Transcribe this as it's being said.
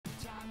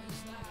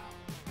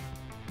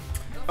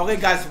Okay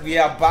guys, we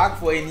are back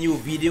for a new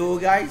video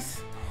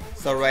guys.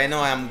 So right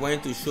now I'm going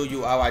to show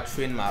you how I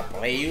train my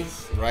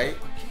players, right?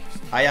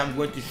 I am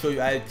going to show you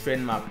how I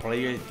train my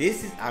players.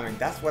 This is,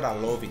 that's what I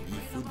love in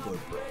eFootball,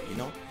 bro. You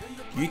know,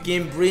 you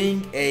can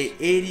bring a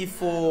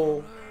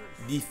 84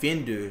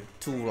 defender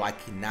to like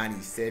a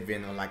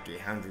 97 or like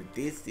 100.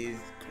 This is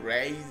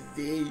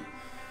crazy.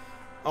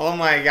 Oh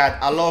my god,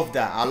 I love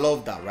that. I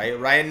love that, right?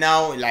 Right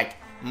now, like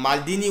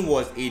Maldini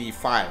was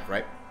 85,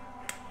 right?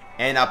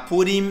 And I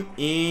put him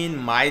in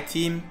my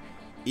team.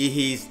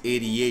 He is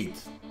 88.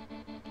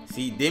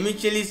 See,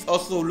 Demichelis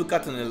also, look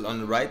at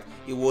on the right,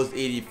 it was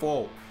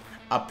 84.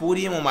 I put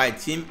him on my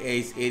team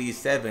as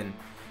 87.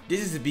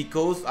 This is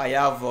because I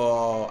have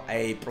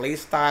a play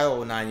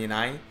style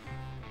 99.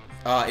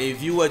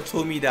 If you were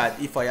told me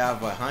that if I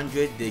have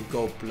 100, they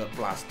go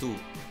 +2.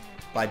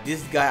 But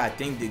this guy, I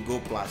think they go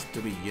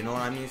 +3. You know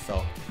what I mean?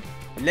 So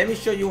let me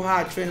show you how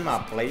I train my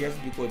players,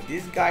 because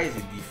this guy is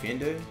a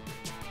defender.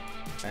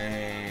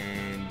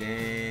 And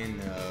then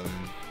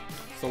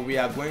so we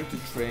are going to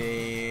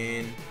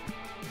train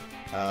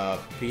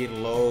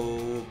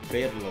BELLOW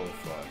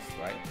first,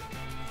 right?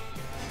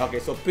 Okay,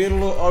 so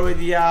BELLOW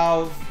already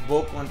has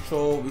ball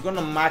control. We're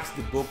gonna max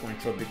the ball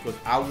control because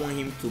I want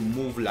him to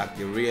move like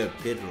the real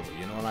BELLOW.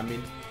 You know what I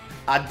mean?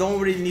 I don't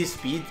really need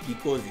speed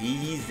because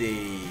he is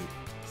a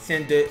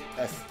center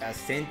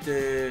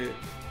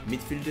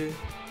midfielder.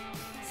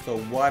 So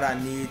what I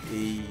need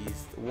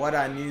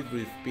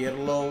with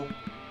BELLOW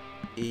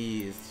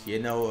is, you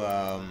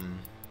know,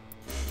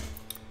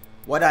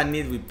 what I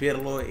need with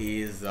BELLOW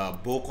is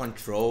ball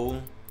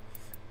control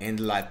and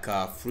like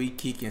free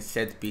kick and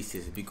set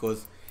pieces,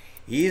 because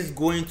he's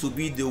going to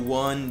be the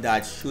one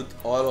that shoot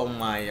all of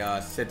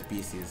my set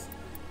pieces,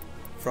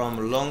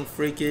 from long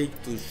free kick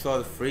to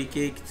short free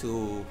kick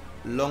to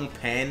long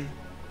pen,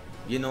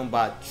 you know.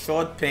 But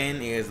short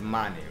pen is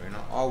money, you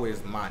know,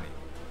 always money,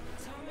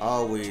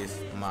 always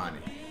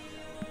money.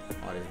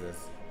 What is this?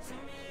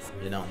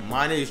 You know,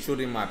 money is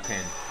shooting my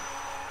pen.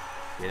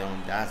 You know,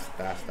 that's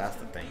the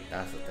thing.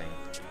 That's the thing.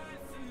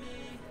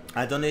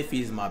 I don't know if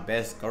he's my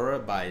best scorer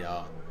by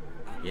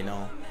you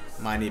know,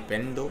 Mane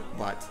Pendo,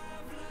 but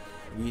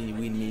we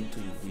need to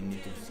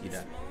see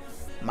that.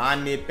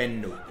 Mane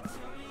Pendo.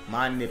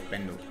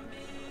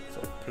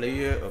 So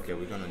player, okay,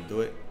 we're gonna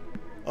do it.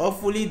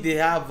 Hopefully they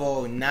have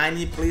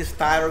 90 play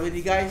style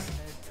already, guys.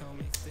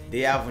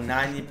 They have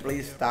 90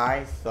 play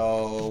style.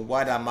 So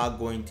what am I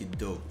going to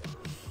do?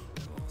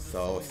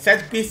 So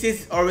set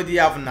pieces already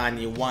have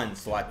 91,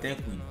 so I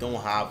think we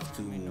don't have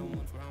to,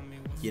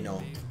 you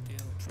know,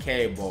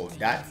 care about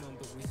that.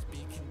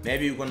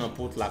 Maybe we're gonna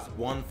put like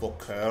 1 for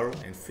curl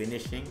and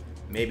finishing,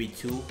 maybe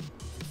 2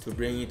 to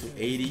bring it to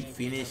 80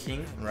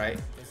 finishing, right?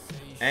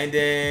 And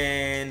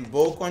then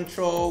ball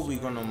control, we're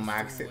gonna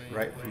max it,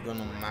 right? We're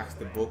gonna max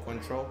the ball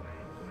control,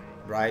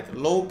 right?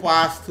 Low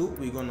pass too,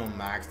 we're gonna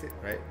max it,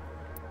 right?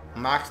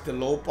 Max the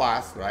low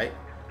pass, right?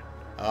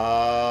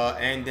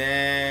 And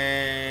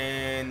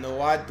then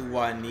what do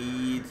I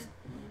need?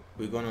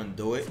 We're gonna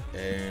do it.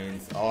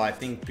 And oh, I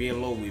think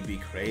BELLOW will be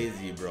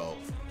crazy, bro.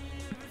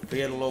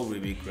 BELLOW will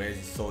be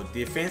crazy. So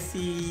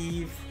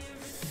defensive,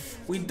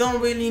 we don't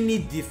really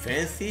need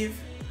defensive.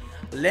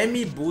 Let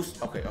me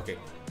boost. Okay,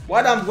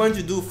 what I'm going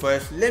to do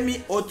first, let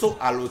me auto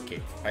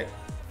allocate, right?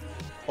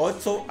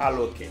 Auto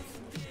allocate.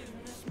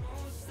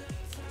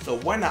 So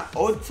when I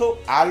auto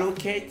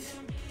allocate,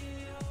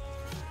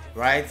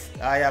 right,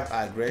 I have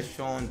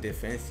aggression,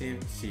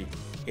 defensive, see,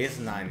 it's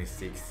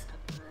 96,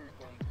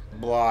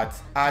 but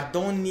I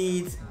don't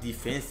need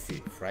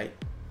defensive, right?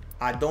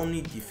 I don't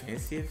need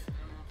defensive,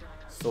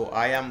 so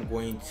I am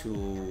going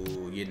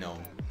to, you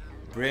know,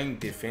 bring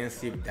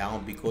defensive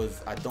down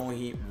because I don't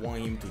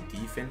want him to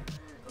defend,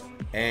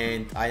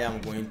 and I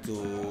am going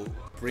to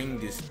bring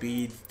the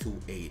speed to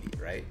 80,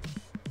 right?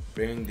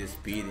 Bring the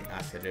speed and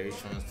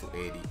accelerations to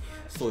 80.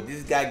 So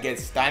this guy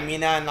gets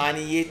stamina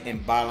 98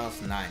 and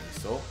balance 90.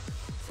 So,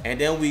 and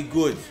then we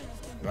good,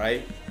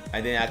 right?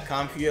 And then I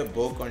come here,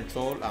 ball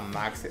control, I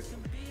max it,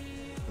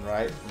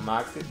 right?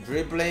 Max it.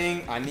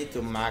 Dribbling, I need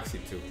to max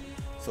it too.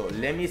 So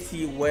let me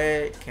see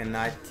where can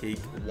I take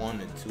 1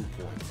 or 2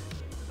 points.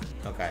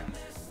 Okay.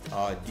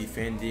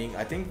 Defending,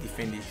 I think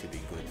defending should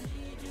be good.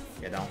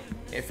 You know,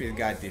 if he's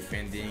got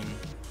defending.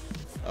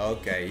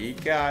 Okay, he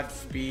got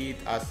speed,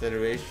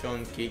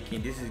 acceleration,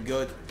 kicking. This is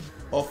good.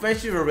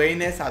 Offensive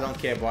awareness, I don't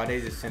care about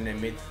it. It's a center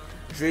mid.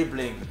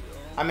 Dribbling,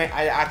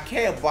 I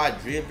care about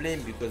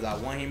dribbling because I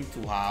want him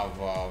to have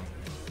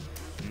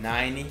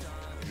 90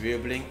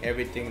 dribbling,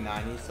 everything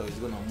 90. So he's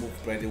gonna move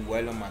pretty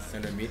well on my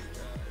center mid,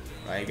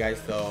 right,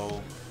 guys?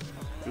 So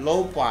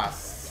low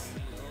pass,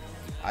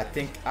 I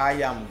think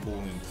I am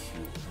going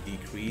to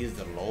decrease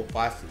the low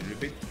pass a little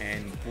bit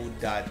and put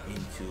that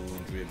into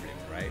dribbling,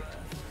 right?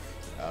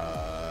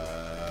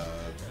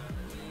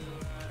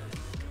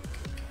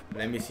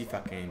 Let me see if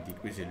I can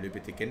decrease a little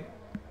bit again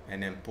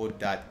and then put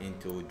that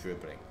into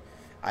dribbling.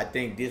 I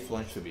think this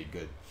one should be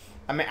good.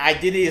 I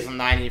did it as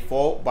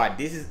 94, but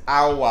this is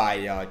how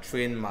I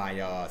train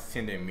my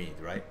center mid,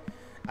 right?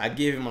 I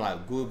give him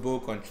like good ball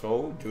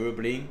control,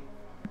 dribbling,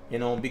 You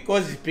know,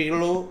 because it's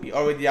Pirlo, you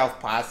already have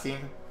passing,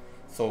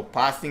 so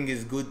passing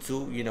is good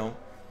too. You know,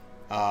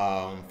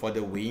 for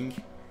the wing,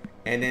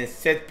 and then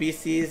set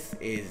pieces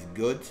is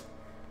good.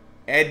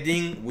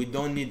 Heading, we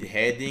don't need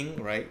heading,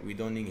 right? We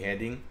don't need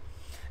heading,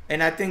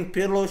 and I think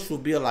Pirlo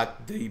should be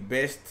like the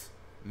best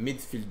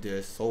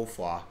midfielder so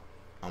far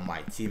on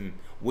my team.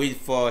 Wait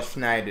for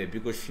Schneider,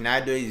 because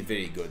Schneider is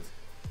very good.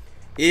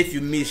 If you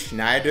miss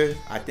Schneider,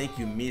 I think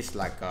you miss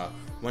like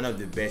one of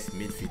the best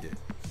midfielders.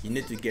 You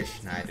need to get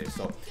Schneider.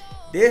 So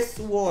this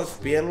was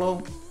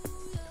Pirlo.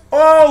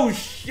 Oh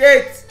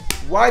shit!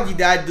 What did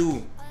I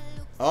do?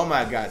 Oh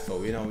my god.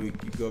 So you know, we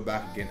go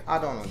back again. I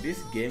don't know, this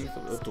game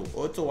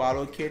auto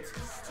allocate,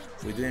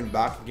 we're doing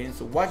back again.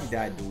 So what did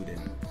I do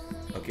then?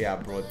 Okay, I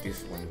brought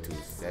this one to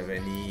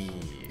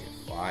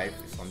 75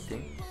 or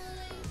something,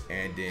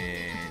 and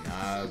then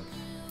I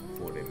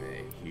put him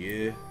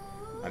here.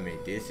 I mean,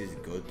 this is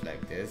good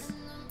like this.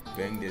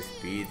 Bring the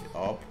speed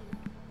up.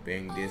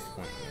 Bring this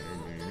one.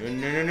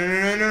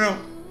 No.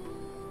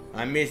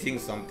 I'm missing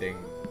something.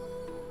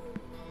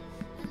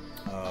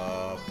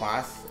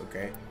 Pass.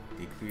 Okay.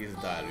 Decrease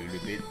that a little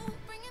bit.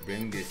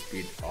 Bring the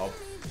speed up.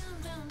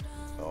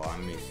 Oh,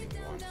 I'm missing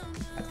one.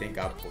 I think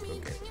I put,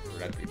 okay.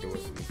 Like it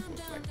was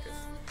like this.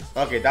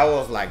 Okay, that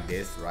was like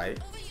this, right?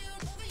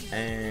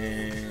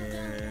 And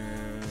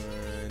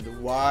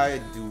why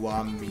do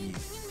I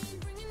miss?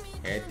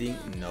 Heading,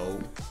 no.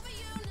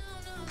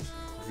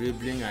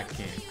 Dribbling, I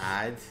can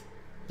add.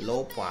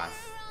 Low pass,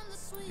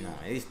 no,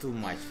 it's too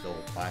much low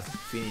pass.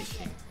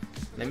 Finishing,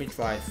 let me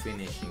try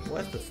finishing.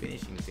 What's the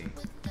finishing thing?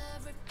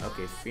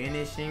 Okay,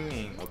 finishing,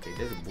 and okay,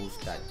 just boost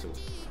that too.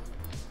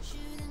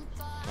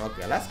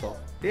 Okay, let's go.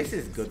 This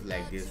is good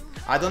like this.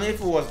 I don't know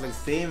if it was the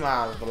same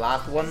as the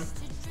last one,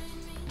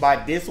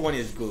 but this one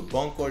is good.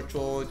 Ball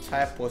control,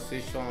 tight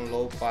position,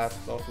 low pass,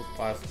 soft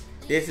pass.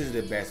 This is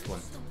the best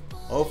one.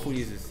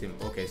 Hopefully it's the same.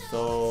 Okay,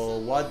 so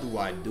what do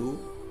I do?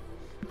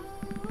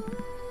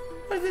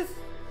 What is this?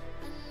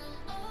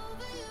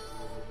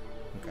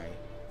 Okay.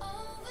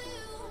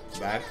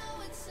 Back.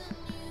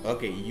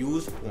 Okay,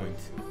 use point.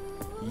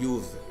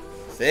 Use.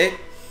 See?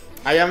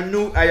 I am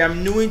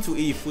new into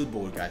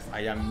e-football, guys.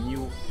 I am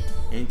new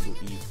into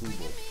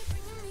e-football.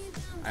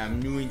 I am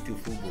new into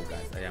football,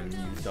 guys. I am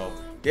new. So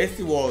this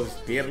was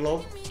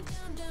Pirlo.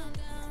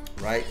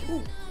 Right?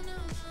 Ooh.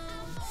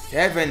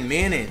 7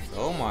 minutes.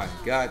 Oh my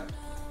god.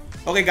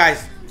 Okay,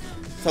 guys,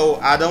 so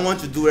I don't want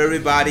to do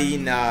everybody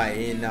in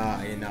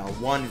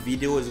one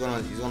video. It's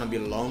gonna be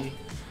long,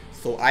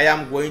 so I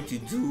am going to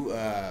do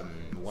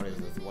what is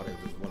this?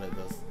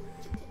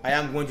 I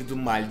am going to do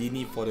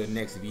Maldini for the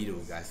next video,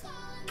 guys.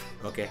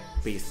 Okay,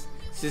 peace.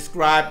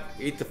 Subscribe,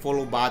 hit the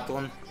follow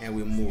button, and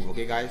we move.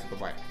 Okay, guys, bye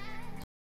bye.